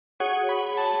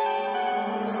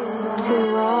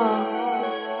too raw.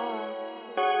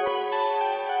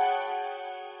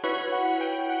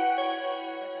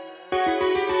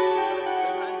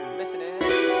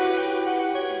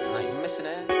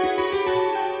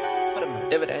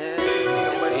 Dividend.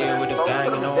 Yeah, with the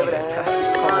gang, you know.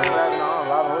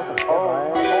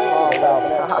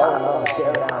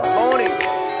 Loony.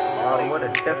 What a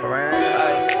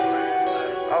difference.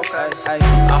 Okay.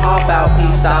 I hop out,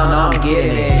 peace out, now I'm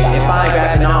getting it. If I ain't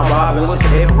rapping, I'm robbing, what's the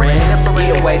difference?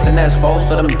 Either way, finesse folks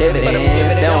for them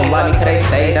dividends. They don't like me cause they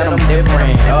say that I'm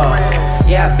different.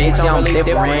 Yeah, bitch, yeah, I'm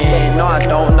different. No, I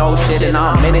don't know shit and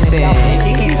I'm menacing.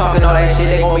 He keep talking all that shit,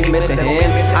 they gon' be missing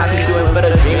him. I keep shooting for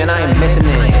the dream and I ain't missing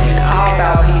it. I hop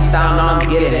out, peace out, now I'm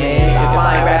getting it. If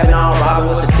I ain't rapping, I'm robbing,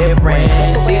 what's the difference?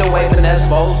 See the way, finesse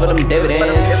folks for them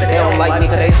dividends. They don't like me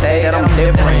cause they say that I'm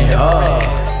different.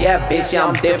 Yeah, bitch, yeah,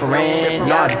 I'm different.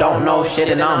 Y'all don't know shit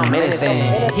and I'm menacing.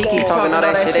 He keep talking all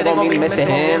that shit, they gon' be missing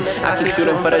him. I keep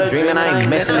shooting for the dream and I ain't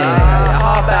missing it. I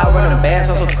hop out running bands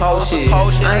on some cold shit.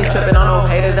 I ain't tripping on no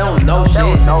haters, they don't know shit.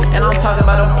 And I'm talking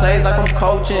about them plays like I'm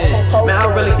coaching. Man, I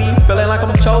really be feeling like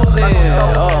I'm chosen.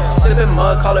 Sipping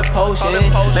mud, call it potion.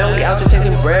 Man, we out just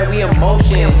chasing bread, we in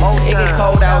motion. It get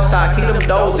cold outside, keep them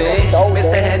dozing.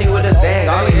 Mr. Handy with a zang,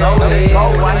 all he knows it.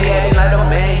 Why he acting like a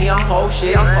man, he on whole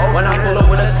shit. When I pull up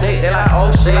with a click, they like,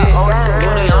 oh shit.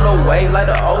 Loony on the wave like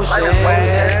the ocean.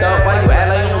 That stuff, why you act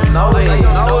like you don't know it? You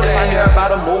know if I hear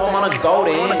about a move, I'm on a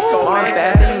golden. Martin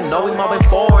fast and you know we mobbing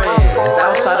foreign. It's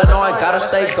outside, I know I gotta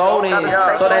stay golden.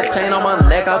 So that chain on my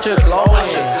neck out here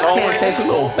glowing. I can't chase you,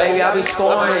 little baby, I be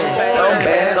scoring. Them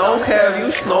bands, don't care if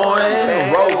you snoring.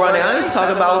 Road running, I ain't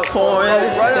talking about touring.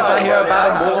 If I hear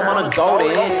about a move, I'm on a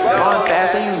golden. Martin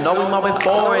fast and you know we mobbing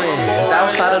foreign. It's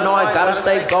outside, I know I gotta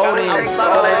stay golden.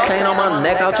 So that chain on my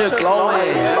neck out here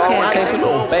glowing. I can't chase you,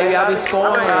 little baby, I be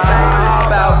scoring. All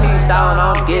about peace out and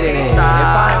I'm getting it. If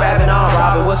I ain't rapping, I'm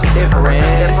robbing, what's the difference?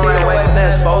 See the way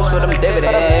finesse folks for them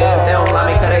dividends. They don't like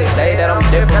me cause they say that I'm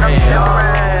different.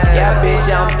 Yeah, bitch,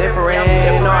 yeah, I'm different.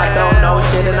 No, I don't know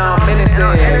shit and I'm menacing.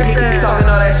 He keep talking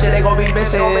all that shit, they gon' be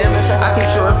missing him. I keep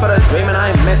shooting for the dream and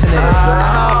I ain't missing it. I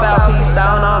hop out, peace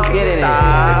out and I'm getting it.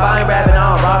 If I ain't rapping,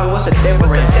 I'm robbing, what's the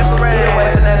difference? Either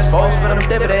way, finesse folks for them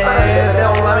dividends. They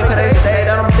don't like me cause they say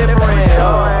that I'm different.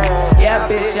 Yeah,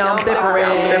 bitch, yeah, I'm different.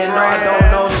 No, I don't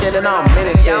know shit and I'm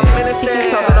menacing. He keep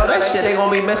talking all that shit, they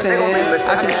gon' be missing it.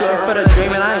 I keep shooting for the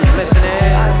dream and I ain't missing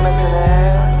it.